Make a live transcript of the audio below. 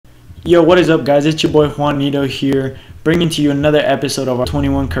Yo, what is up, guys? It's your boy Juanito here, bringing to you another episode of our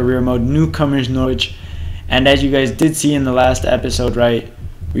 21 career mode, Newcomers Norwich. And as you guys did see in the last episode, right,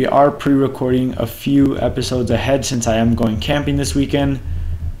 we are pre-recording a few episodes ahead since I am going camping this weekend.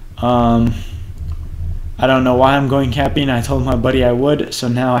 I don't know why I'm going camping. I told my buddy I would, so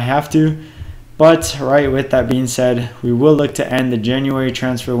now I have to. But right, with that being said, we will look to end the January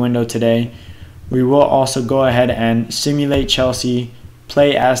transfer window today. We will also go ahead and simulate Chelsea,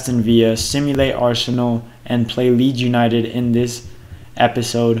 play Aston Villa, simulate Arsenal, and play Leeds United in this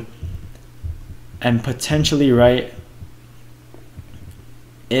episode. And potentially, right,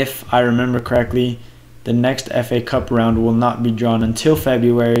 if I remember correctly, the next FA Cup round will not be drawn until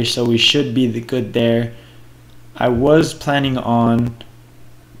February, so we should be good there. I was planning on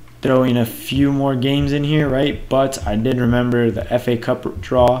throwing a few more games in here, right, but I did remember the FA Cup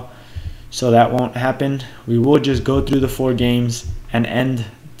draw, so that won't happen. We will just go through the 4 games and end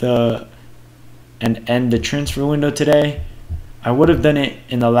the transfer window today. I would have done it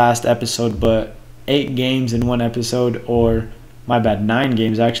in the last episode, but 8 games in one episode, or my bad, 9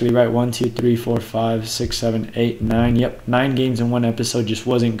 games actually, right? 1, 2, 3, 4, 5, 6, 7, 8, 9. Yep, 9 games in one episode just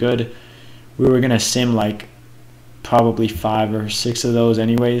wasn't good. We were gonna sim like probably 5 or 6 of those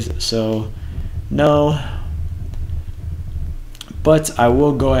anyways, so no. But I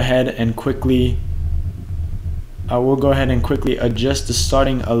will go ahead and quickly adjust the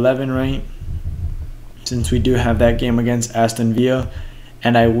starting 11, right, since we do have that game against Aston Villa,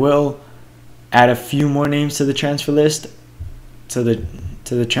 and I will add a few more names to the transfer list, to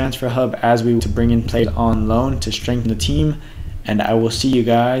the transfer hub, as we to bring in players on loan to strengthen the team, and I will see you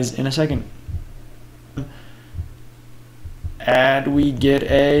guys in a second. And we get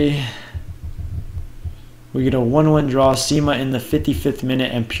a 1-1 draw. Sima in the 55th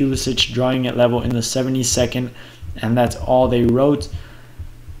minute and Pulisic drawing it level in the 72nd. And that's all they wrote.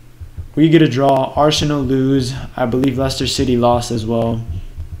 We get a draw. Arsenal lose. I believe Leicester City lost as well.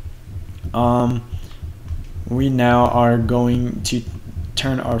 We now are going to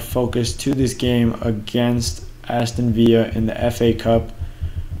turn our focus to this game against Aston Villa in the FA Cup.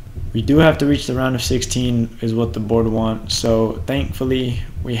 We do have to reach the round of 16 is what the board wants. So thankfully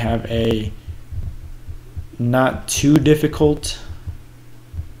we have a not too difficult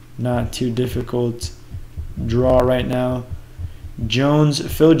draw right now.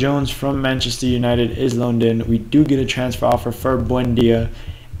 Phil Jones from Manchester United is loaned in. We do get a transfer offer for Buendia,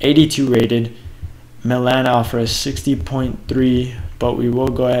 82 rated. Milan offer is 60.3, but we will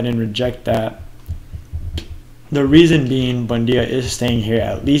go ahead and reject that. The reason being, Buendia is staying here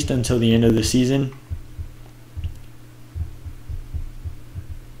at least until the end of the season.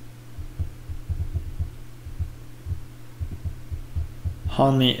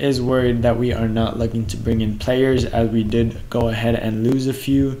 Hanley is worried that we are not looking to bring in players, as we did go ahead and lose a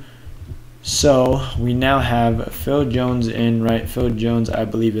few. So we now have Phil Jones in, right? Phil Jones, I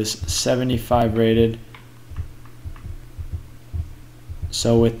believe, is 75 rated.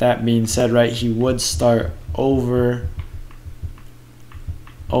 So with that being said, right, he would start over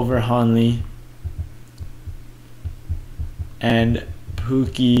Hanley, and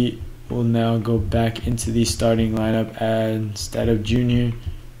Pookie will now go back into the starting lineup instead of Junior.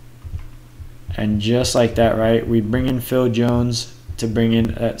 And just like that, right, we bring in Phil Jones to bring in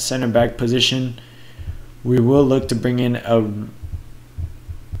a center back position. We will look to bring in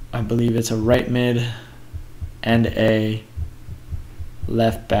I believe it's a right mid and a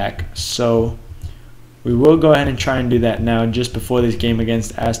left back. So we will go ahead and try and do that now just before this game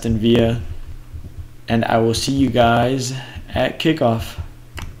against Aston Villa, and I will see you guys at kickoff.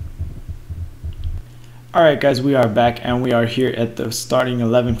 Alright guys, we are back and we are here at the starting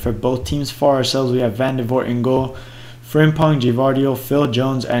 11 for both teams. For ourselves, we have Van de Voort in goal, Frimpong, Givardio, Phil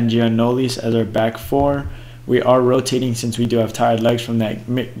Jones, and Giannolis as our back 4. We are rotating since we do have tired legs from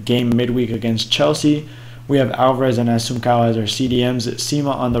that game midweek against Chelsea. We have Alvarez and Asumkao as our CDMs,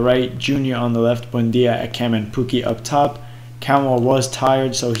 Sima on the right, Junior on the left, Buendia, Akam, and Pookie up top. Camwell was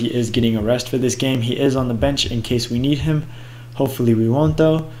tired, so he is getting a rest for this game. He is on the bench in case we need him. Hopefully we won't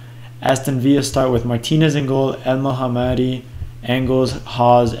though. Aston Villa start with Martinez in goal, El Mohammadi, Angles,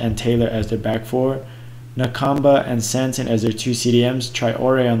 Hawes, and Taylor as their back 4. Nakamba and Sanson as their 2 CDMs,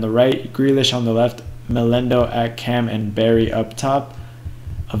 Traore on the right, Grealish on the left, Melendo, Akam, and Barry up top.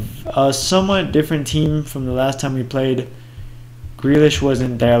 A somewhat different team from the last time we played. Grealish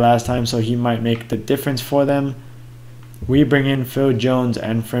wasn't there last time, so he might make the difference for them. We bring in Phil Jones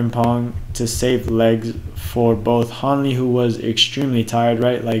and Frimpong to save legs for both Hanley, who was extremely tired,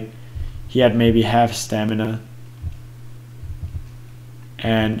 right? Like, he had maybe half stamina,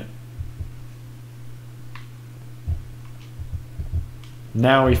 and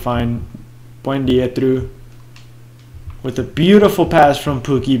Now we find Buendia through with a beautiful pass from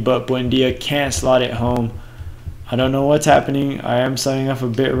Pukki, but Buendia can't slot it home. I don't know what's happening. I am starting off a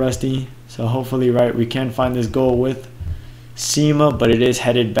bit rusty, so hopefully, right, we can find this goal with Sima, but it is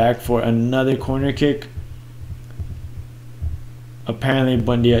headed back for another corner kick. Apparently,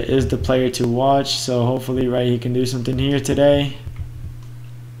 Buendia is the player to watch, so hopefully, right, he can do something here today.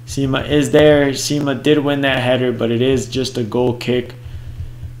 Sima is there. Sima did win that header, but it is just a goal kick.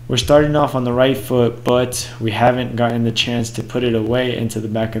 We're starting off on the right foot, but we haven't gotten the chance to put it away into the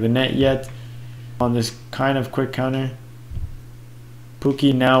back of the net yet. On this kind of quick counter.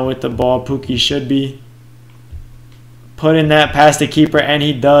 Pukki now with the ball. Pukki should be putting that past the keeper, and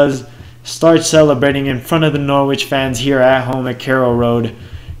he does. Start celebrating in front of the Norwich fans here at home at Carroll Road.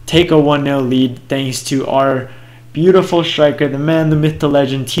 Take a 1-0 lead thanks to our beautiful striker, the man, the myth, the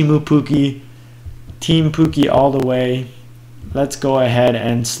legend, Team Pukki all the way. Let's go ahead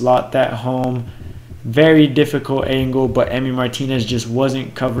and slot that home. Very difficult angle, but Emi Martinez just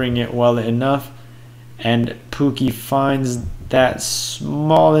wasn't covering it well enough. And Pukki finds that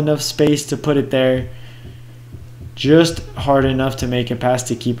small enough space to put it there. Just hard enough to make it past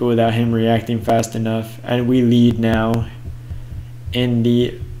the keeper without him reacting fast enough. And we lead now in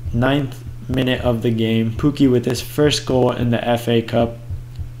the 9th minute of the game. Pukki with his first goal in the FA Cup.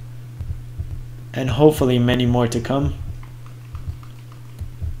 And hopefully many more to come.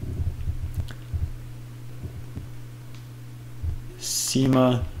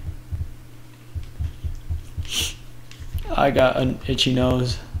 Sima. I got an itchy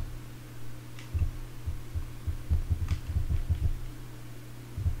nose.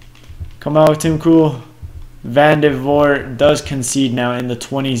 Come out, Tim Krul. Van de Voort does concede now in the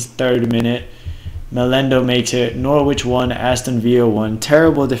 23rd minute. Melendo makes it. Norwich 1, Aston Villa 1.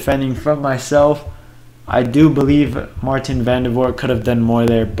 Terrible defending from myself. I do believe Martin Van de Voort could have done more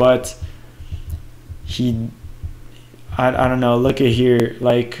there, but I don't know. Look at here.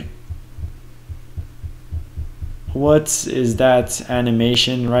 Like, what is that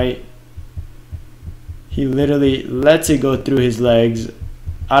animation, right? He literally lets it go through his legs.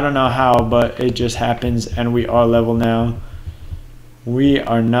 I don't know how, but it just happens, and we are level now. We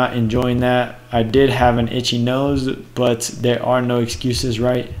are not enjoying that. I did have an itchy nose, but there are no excuses,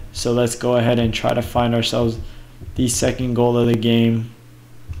 right? So let's go ahead and try to find ourselves the second goal of the game.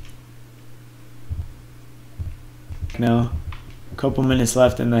 Now, a couple minutes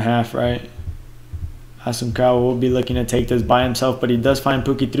left in the half, right? Asuncao will be looking to take this by himself, but he does find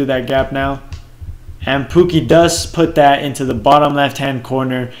Pukki through that gap now. And Pukki does put that into the bottom left-hand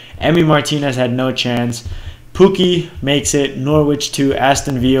corner. Emi Martinez had no chance. Pukki makes it. Norwich 2,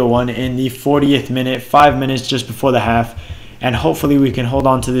 Aston Villa 1 in the 40th minute. 5 minutes just before the half. And hopefully we can hold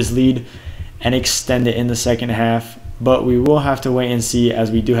on to this lead and extend it in the second half. But we will have to wait and see, as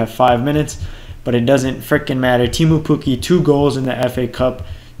we do have 5 minutes. But it doesn't freaking matter. Teemu Pukki, 2 goals in the FA Cup.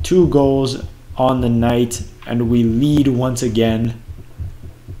 2 goals on the night. And we lead once again.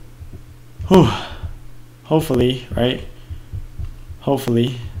 Whew. Hopefully, right?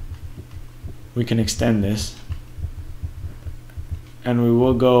 Hopefully, we can extend this. And we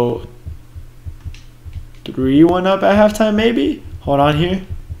will go 3-1 up at halftime, maybe? Hold on here.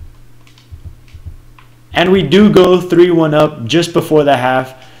 And we do go 3-1 up just before the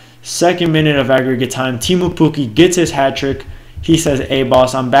half. 2nd minute of aggregate time. Teemu Pukki gets his hat trick. He says, "Hey,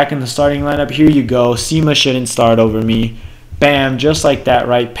 boss, I'm back in the starting lineup. Here you go. Sima shouldn't start over me." Bam, just like that,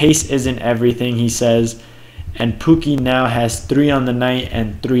 right? Pace isn't everything, he says. And Pukki now has 3 on the night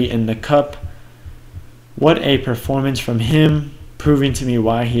and 3 in the cup. What a performance from him, proving to me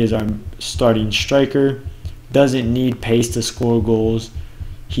why he is our starting striker. Doesn't need pace to score goals.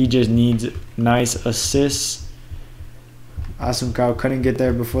 He just needs nice assists. Asuncao couldn't get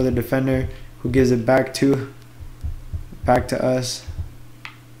there before the defender, who gives it back to us.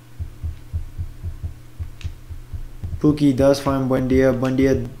 Pukki does find Buendia.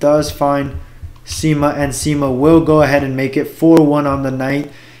 Buendia does find Sima, and Sima will go ahead and make it 4-1 on the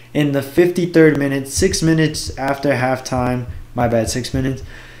night in the 53rd minute, 6 minutes after halftime. My bad, 6 minutes.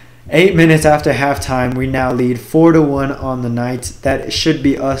 8 minutes after halftime, we now lead 4-1 on the night. That should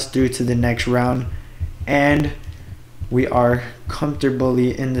be us through to the next round. And we are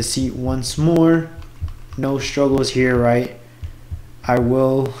comfortably in the seat once more. No struggles here, right? I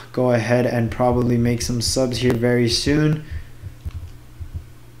will go ahead and probably make some subs here very soon.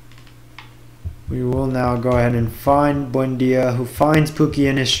 We will now go ahead and find Buendia, who finds Pukki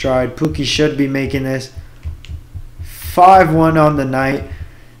in his stride. Pukki should be making this 5-1 on the night.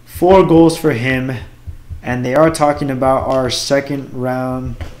 4 goals for him. And they are talking about our second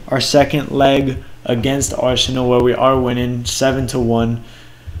leg against Arsenal, where we are winning 7-1.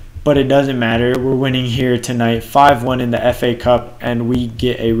 But it doesn't matter. We're winning here tonight, 5-1 in the FA Cup, and we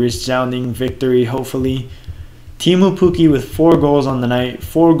get a resounding victory, hopefully. Teemu Pukki with 4 goals on the night,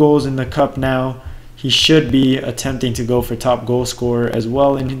 4 goals in the cup now. He should be attempting to go for top goal scorer as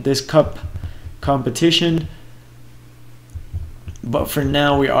well in this cup competition. But for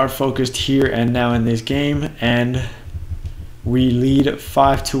now, we are focused here and now in this game, and we lead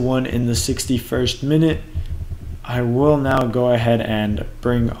 5-1 in the 61st minute. I will now go ahead and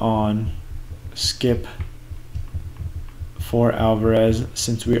bring on Skip for Alvarez,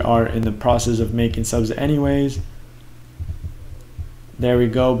 since we are in the process of making subs anyways. There we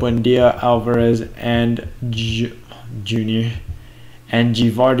go. Buendia, Alvarez, and Junior and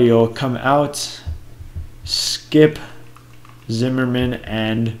Givardio come out. Skip, Zimmerman,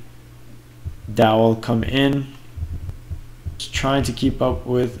 and Dowell come in. Trying to keep up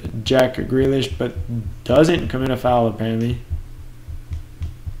with Jack Grealish, but doesn't commit a foul apparently.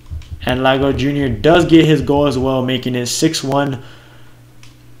 And Lago Jr. does get his goal as well, making it 6-1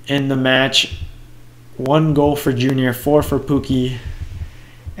 in the match. 1 goal for Junior, 4 for Pukki.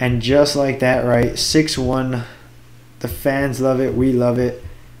 And just like that, right, 6-1. The fans love it, we love it.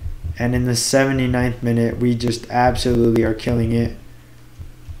 And in the 79th minute, we just absolutely are killing it.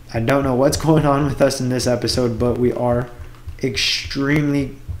 I don't know what's going on with us in this episode, but we are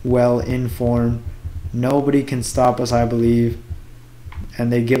extremely well in form. Nobody can stop us, I believe.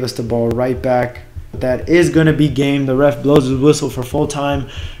 And they give us the ball right back. That is going to be game. The ref blows his whistle for full time.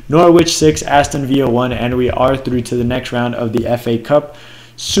 Norwich 6, Aston Villa 1, and we are through to the next round of the FA Cup.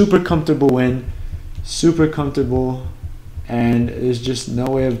 Super comfortable win. Super comfortable. And there's just no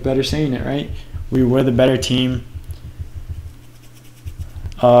way of better saying it, right? We were the better team.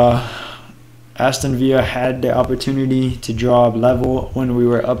 Aston Villa had the opportunity to draw level when we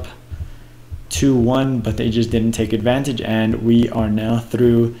were up 2-1, but they just didn't take advantage, and we are now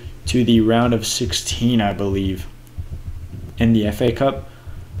through to the round of 16, I believe, in the FA Cup.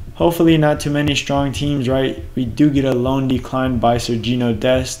 Hopefully not too many strong teams, right? We do get a loan decline by Sergino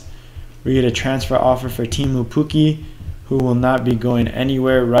Dest. We get a transfer offer for Teemu Pukki, who will not be going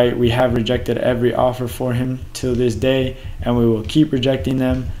anywhere, right? We have rejected every offer for him till this day, and we will keep rejecting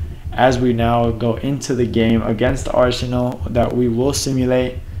them as we now go into the game against Arsenal that we will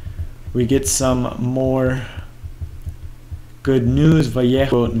simulate. We get some more good news.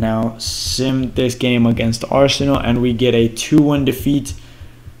 Vallejo now sim this game against Arsenal, and we get a 2-1 defeat.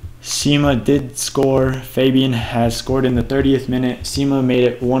 Sima did score. Fabian has scored in the 30th minute. Sima made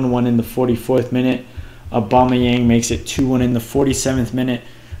it 1-1 in the 44th minute. Aubameyang makes it 2-1 in the 47th minute,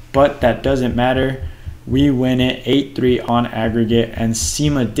 but that doesn't matter. We win it 8-3 on aggregate, and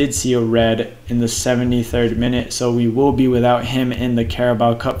Sima did see a red in the 73rd minute, so we will be without him in the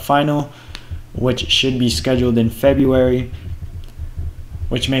Carabao Cup final, which should be scheduled in February,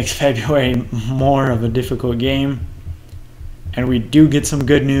 which makes February more of a difficult game. And we do get some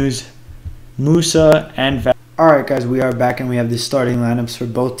good news. Musa and Alright guys, we are back and we have the starting lineups for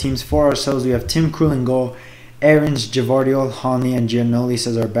both teams. For ourselves, we have Tim Krul in goal, Aarons, Givardio, Hanley, and Giannoulis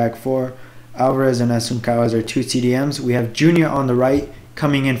as our back four, Alvarez and Asuncao as our 2 CDMs. We have Junior on the right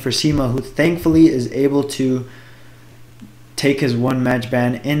coming in for Sima, who thankfully is able to take his 1 match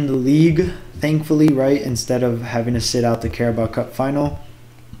ban in the league, thankfully, right, instead of having to sit out the Carabao Cup final.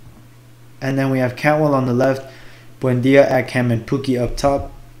 And then we have Cantwell on the left, Buendia, Akham, and Pukki up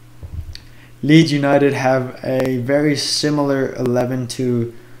top. Leeds United have a very similar 11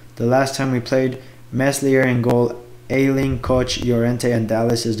 to the last time we played. Meslier in goal, Ayling, Koch, Llorente, and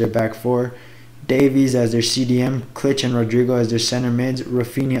Dallas as their back four. Davies as their CDM, Klitsch and Rodrigo as their center mids,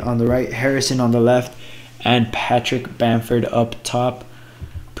 Rafinha on the right, Harrison on the left, and Patrick Bamford up top.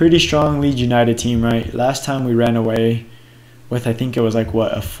 Pretty strong Leeds United team, right? Last time we ran away with, I think it was like,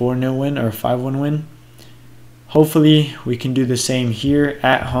 what, a 4-0 win or a 5-1 win? Hopefully we can do the same here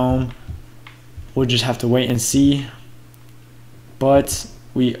at home. We'll just have to wait and see. But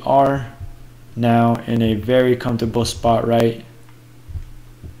we are now in a very comfortable spot, right?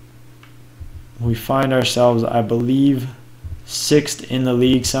 We find ourselves, I believe, 6th in the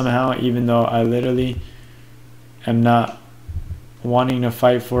league somehow, even though I literally am not wanting to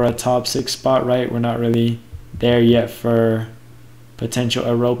fight for a top 6 spot, right? We're not really there yet for potential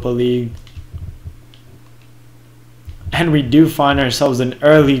Europa League. And we do find ourselves an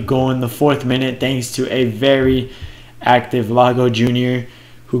early goal in the 4th minute thanks to a very active Lago Jr.,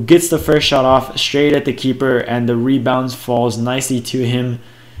 who gets the first shot off straight at the keeper, and the rebounds falls nicely to him,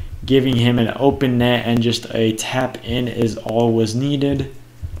 giving him an open net, and just a tap in is all was needed.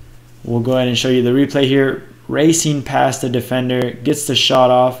 We'll go ahead and show you the replay here. Racing past the defender, gets the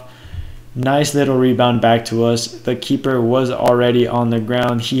shot off, Nice little rebound back to us. The keeper was already on the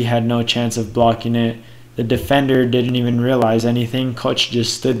ground. He had no chance of blocking it. The defender didn't even realize anything. Coach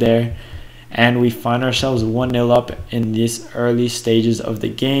just stood there. And we find ourselves 1-0 up in these early stages of the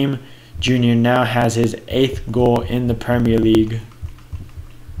game. Junior now has his 8th goal in the Premier League.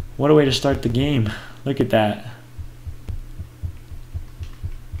 What a way to start the game. Look at that.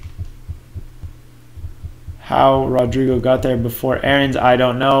 How Rodrigo got there before Aaron's, I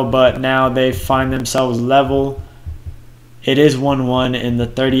don't know, but now they find themselves level. It is 1-1 in the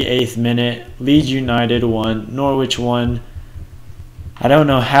 38th minute. Leeds United won, Norwich won. I don't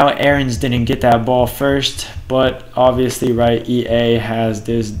know how Aaron's didn't get that ball first, but obviously, right, EA has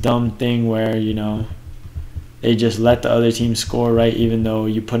this dumb thing where, you know, they just let the other team score, right, even though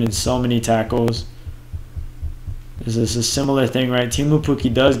you put in so many tackles. This is a similar thing, right? Timu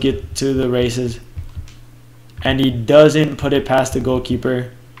Puki does get to the races, and he doesn't put it past the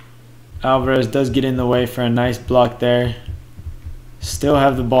goalkeeper. Alvarez does get in the way for a nice block there. Still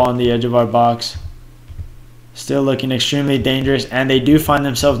have the ball on the edge of our box. Still looking extremely dangerous, and they do find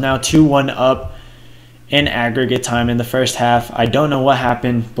themselves now 2-1 up in aggregate time in the first half. I don't know what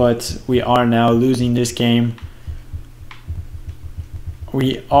happened, but we are now losing this game.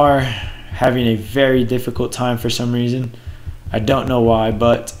 We are having a very difficult time for some reason. I don't know why,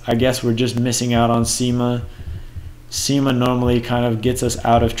 but I guess we're just missing out on Sema. Sema normally kind of gets us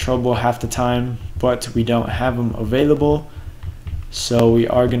out of trouble half the time, but we don't have him available. So we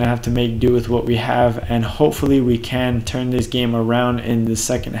are going to have to make do with what we have, and hopefully we can turn this game around in the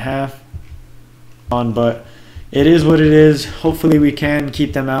second half. But it is what it is. Hopefully we can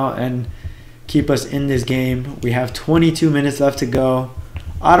keep them out and keep us in this game. We have 22 minutes left to go.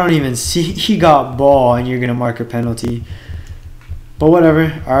 I don't even see, he got ball and you're going to mark a penalty. But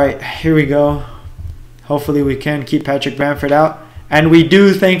whatever. All right, here we go. Hopefully we can keep Patrick Bamford out. And we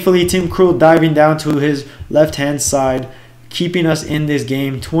do, thankfully. Tim Krul diving down to his left-hand side, keeping us in this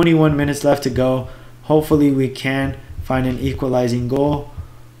game. 21 minutes left to go. Hopefully we can find an equalizing goal.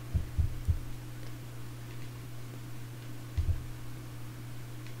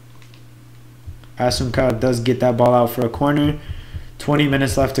 Asunkar does get that ball out for a corner. 20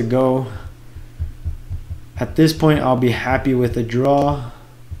 minutes left to go. At this point, I'll be happy with a draw.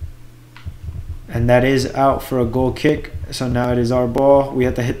 And that is out for a goal kick. So now it is our ball. We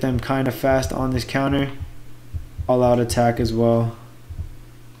have to hit them kind of fast on this counter. All out attack as well.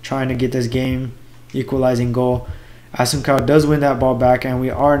 Trying to get this game. Equalizing goal. Asunkar does win that ball back, and we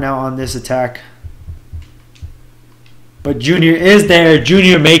are now on this attack. But Junior is there.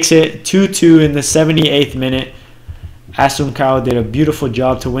 Junior makes it 2-2 in the 78th minute. Asunkar did a beautiful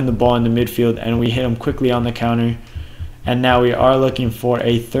job to win the ball in the midfield, and we hit him quickly on the counter. And now we are looking for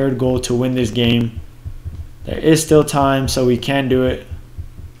a third goal to win this game. There is still time, so we can do it.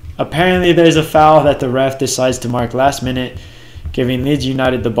 Apparently there's a foul that the ref decides to mark last minute, giving Leeds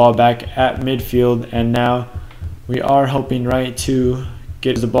United the ball back at midfield. And now we are hoping, right, to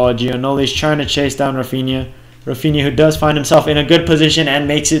get the ball. Giannoli's trying to chase down Rafinha. Rafinha, who does find himself in a good position and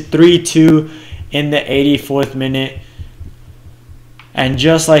makes it 3-2 in the 84th minute. And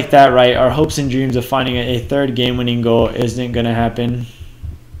just like that, right, our hopes and dreams of finding a third game-winning goal isn't going to happen.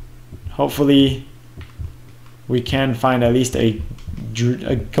 Hopefully, we can find at least a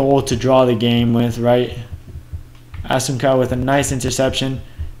goal to draw the game with, right? Asunkar with a nice interception.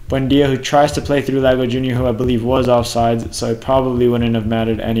 Buendia, who tries to play through Lago Jr., who I believe was offside, so it probably wouldn't have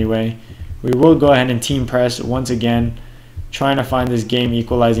mattered anyway. We will go ahead and team press once again, trying to find this game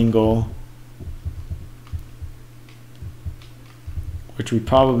equalizing goal, which we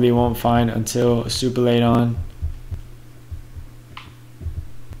probably won't find until super late on.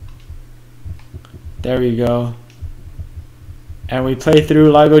 There we go. And we play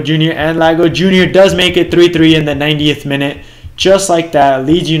through Lago Jr., and Lago Jr. does make it 3-3 in the 90th minute. Just like that,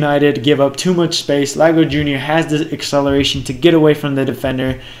 Leeds United give up too much space. Lago Jr. has the acceleration to get away from the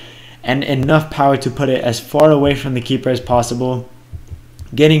defender and enough power to put it as far away from the keeper as possible,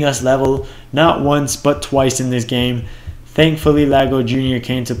 getting us level not once but twice in this game. Thankfully, Lago Jr.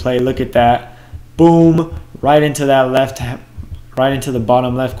 came to play. Look at that. Boom. Right into that right into the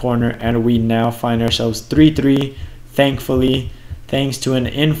bottom left corner. And we now find ourselves 3-3. Thankfully, thanks to an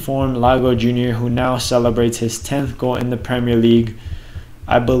informed Lago Jr. who now celebrates his 10th goal in the Premier League.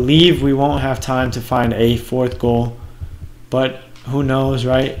 I believe we won't have time to find a fourth goal. But who knows,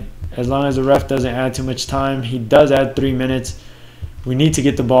 right? As long as the ref doesn't add too much time. He does add 3 minutes. We need to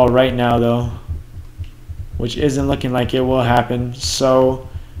get the ball right now, though, which isn't looking like it will happen. So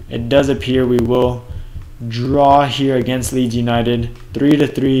it does appear we will draw here against Leeds United,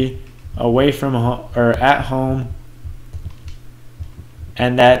 3-3 away from or at home.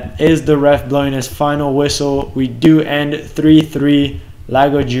 And that is the ref blowing his final whistle. We do end 3-3.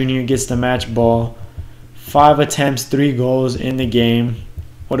 Lago Jr. gets the match ball. 5 attempts, 3 goals in the game.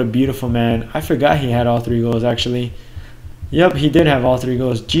 What a beautiful man. I forgot he had all 3 goals actually. Yep, he did have all 3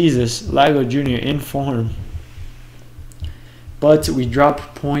 goals. Jesus, Lago Jr. in form. But we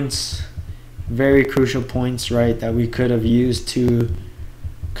dropped points, very crucial points, right, that we could have used to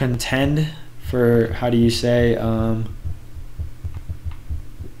contend for, how do you say,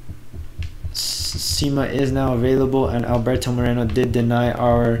 Sima is now available, and Alberto Moreno did deny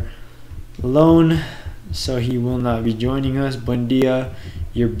our loan, so he will not be joining us. Buendia,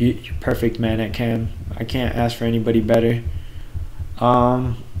 you're perfect, man, at cam. I can't ask for anybody better.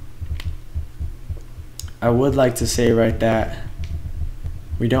 I would like to say, right, that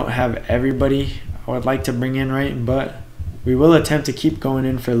we don't have everybody I would like to bring in, right, but we will attempt to keep going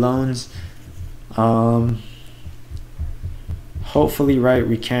in for loans. Hopefully, right,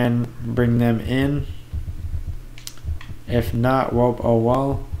 we can bring them in. If not, well, oh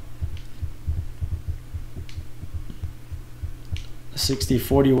well.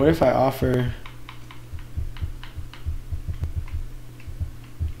 60-40. What if I offer?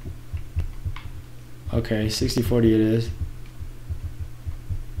 Okay, 60-40 it is.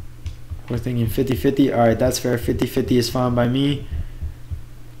 We're thinking 50-50. Alright, that's fair. 50-50 is fine by me.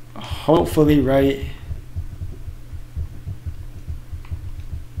 Hopefully, right,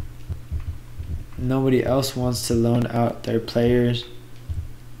 nobody else wants to loan out their players.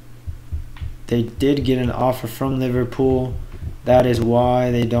 They did get an offer from Liverpool. That is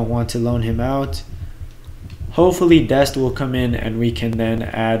why they don't want to loan him out. Hopefully Dest will come in and we can then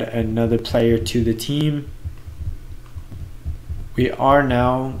add another player to the team. We are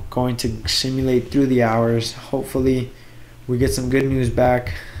now going to simulate through the hours. Hopefully we get some good news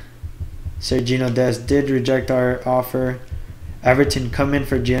back. Sergino Dest did reject our offer. Everton come in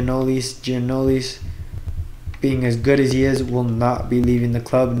for Giannoulis. Giannoulis, being as good as he is, will not be leaving the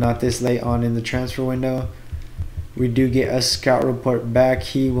club, not this late on in the transfer window. We do get a scout report back.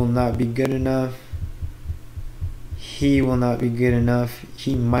 He will not be good enough. He will not be good enough.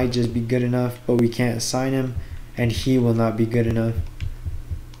 He might just be good enough, but we can't sign him, and he will not be good enough.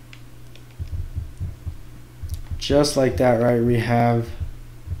 Just like that, right, we have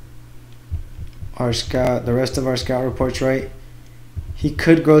our scout, the rest of our scout reports, right? He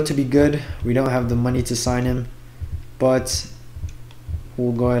could grow to be good. We don't have the money to sign him, but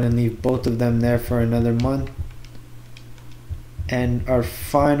we'll go ahead and leave both of them there for another month. And our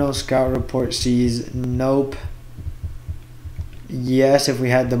final scout report sees nope, yes if we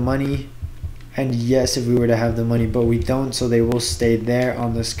had the money, and yes if we were to have the money, but we don't, so they will stay there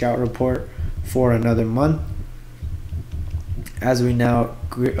on the scout report for another month. As we now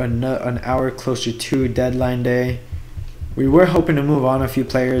an hour closer to deadline day, we were hoping to move on a few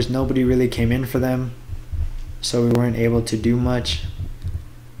players. Nobody really came in for them, so we weren't able to do much.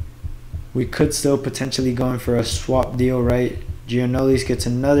 We could still potentially go in for a swap deal, right? Giannoulis gets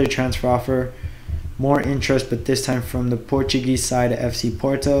another transfer offer, more interest, but this time from the Portuguese side of FC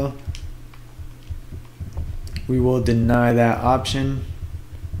Porto. We will deny that option.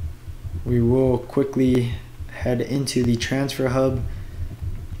 We will quickly head into the transfer hub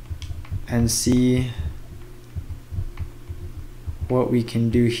and see what we can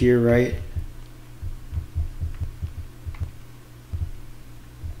do here, right?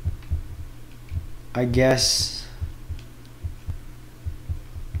 I guess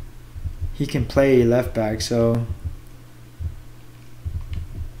he can play left back, so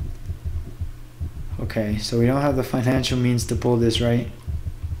okay, so we don't have the financial means to pull this, right?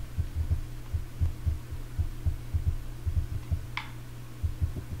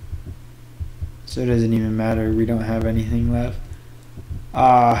 So it doesn't even matter, we don't have anything left.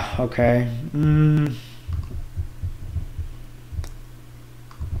 Okay.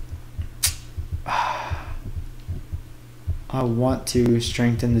 I want to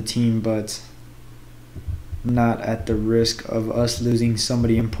strengthen the team, but not at the risk of us losing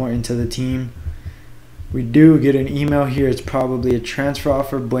somebody important to the team. We do get an email here. It's probably a transfer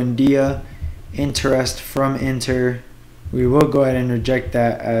offer. Buendia, interest from Inter. We will go ahead and reject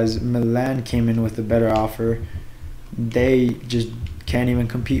that as Milan came in with a better offer. They just can't even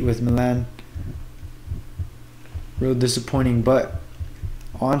compete with Milan. Real disappointing, but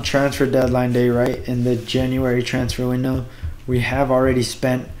on transfer deadline day, right, in the January transfer window, we have already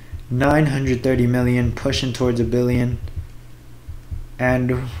spent 930 million, pushing towards $1 billion,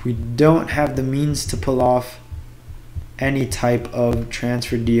 and we don't have the means to pull off any type of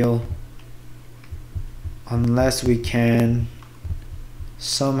transfer deal unless we can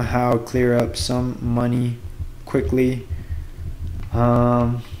somehow clear up some money quickly.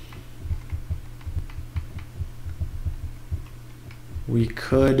 We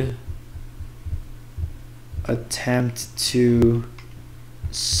could attempt to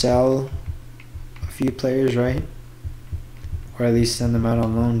sell a few players, right? Or at least send them out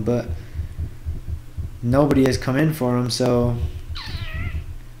on loan, but nobody has come in for them, so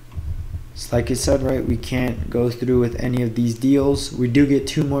it's like I said, right? We can't go through with any of these deals. We do get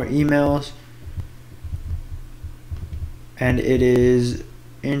 2 more emails, and it is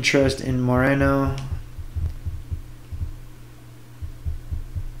interest in Moreno.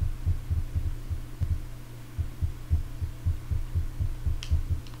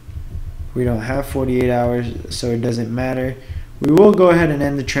 We don't have 48 hours, so it doesn't matter. We will go ahead and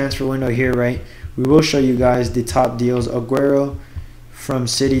end the transfer window here, right? We will show you guys the top deals. Aguero from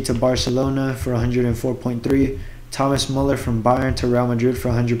City to Barcelona for 104.3. Thomas Muller from Bayern to Real Madrid for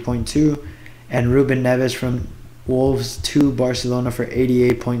 100.2. And Ruben Neves from Wolves to Barcelona for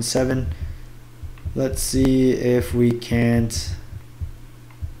 88.7. Let's see if we can't.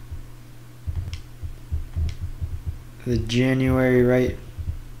 The January, right?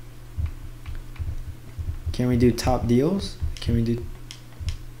 Can we do top deals? Can we do?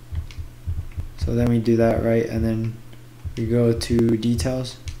 So then we do that, right? And then we go to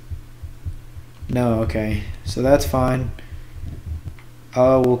details. No, okay. So that's fine.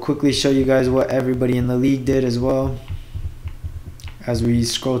 We'll quickly show you guys what everybody in the league did as well. As we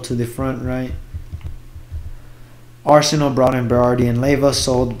scroll to the front, right? Arsenal brought in Berardi and Leyva,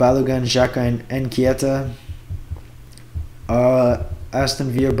 sold Balogun, Xhaka, and Keita.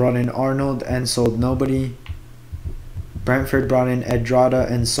 Aston Villa brought in Arnold and sold nobody. Brentford brought in Edrada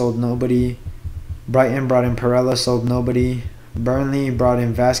and sold nobody. Brighton brought in Perella, sold nobody. Burnley brought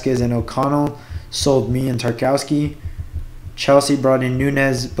in Vasquez and O'Connell, sold me and Tarkowski. Chelsea brought in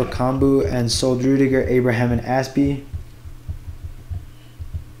Nunez, Bakambu, and sold Rudiger, Abraham, and Aspie.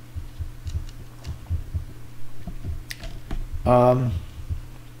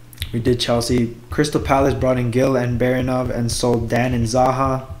 We did Chelsea. Crystal Palace brought in Gil and Baranov and sold Dan and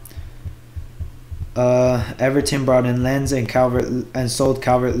Zaha. Everton brought in Lenz and sold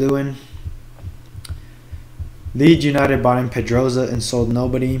Calvert-Lewin. Leeds United brought in Pedroza and sold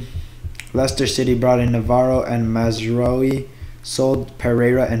nobody. Leicester City brought in Navarro and Mazraoui, sold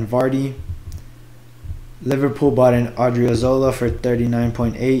Pereira and Vardy. Liverpool bought in Odriozola for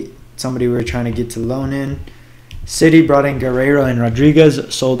 39.8. Somebody we were trying to get to loan in. City brought in Guerrero and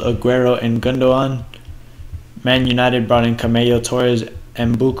Rodriguez, sold Aguero and Gundogan. Man United brought in Camello, Torres,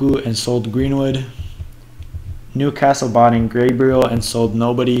 and Buku and sold Greenwood. Newcastle bought in Gabriel and sold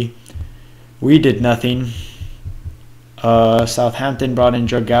nobody. We did nothing. Southampton brought in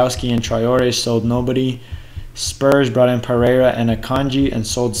Dragowski and Traore, sold nobody. Spurs brought in Pereira and Akanji and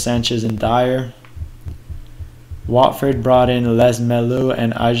sold Sanchez and Dyer. Watford brought in Les Melu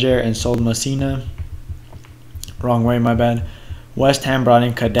and Ajer and sold Messina. Wrong way, my bad. West Ham brought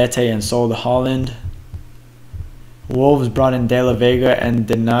in Cadete and sold Holland. Wolves brought in De La Vega and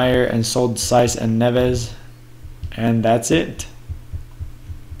Denier and sold Saiz and Neves. And that's it.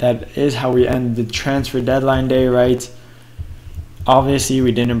 That is how we end the transfer deadline day, right? Obviously,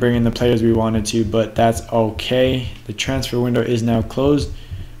 we didn't bring in the players we wanted to, but that's okay. The transfer window is now closed.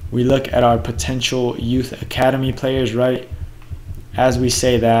 We look at our potential youth academy players, right? As we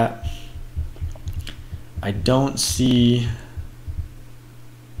say that, I don't see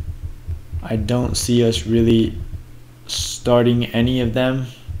us really starting any of them,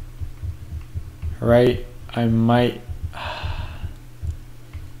 right? I might,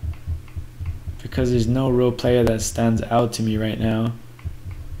 because there's no real player that stands out to me right now,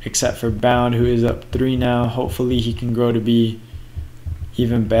 except for Bound, who is up 3 now. Hopefully he can grow to be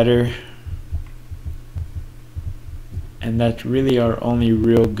even better. And that's really our only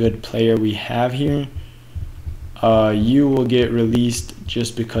real good player we have here. You will get released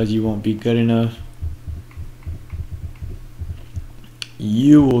just because you won't be good enough.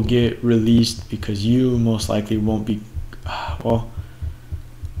 You will get released because you most likely won't be. Well,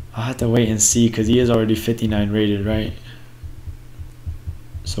 I'll have to wait and see because he is already 59 rated, right?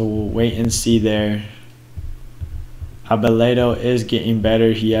 So we'll wait and see there. Abeledo is getting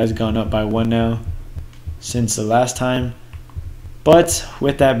better. He has gone up by 1 now since the last time. But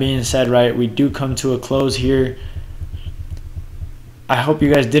with that being said, right, we do come to a close here. I hope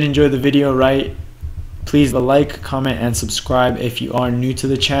you guys did enjoy the video, right? Please like, comment, and subscribe if you are new to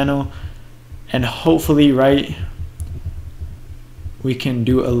the channel. And hopefully, right, we can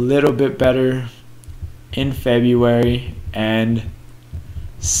do a little bit better in February and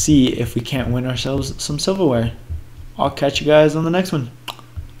see if we can't win ourselves some silverware. I'll catch you guys on the next one.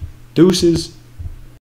 Deuces.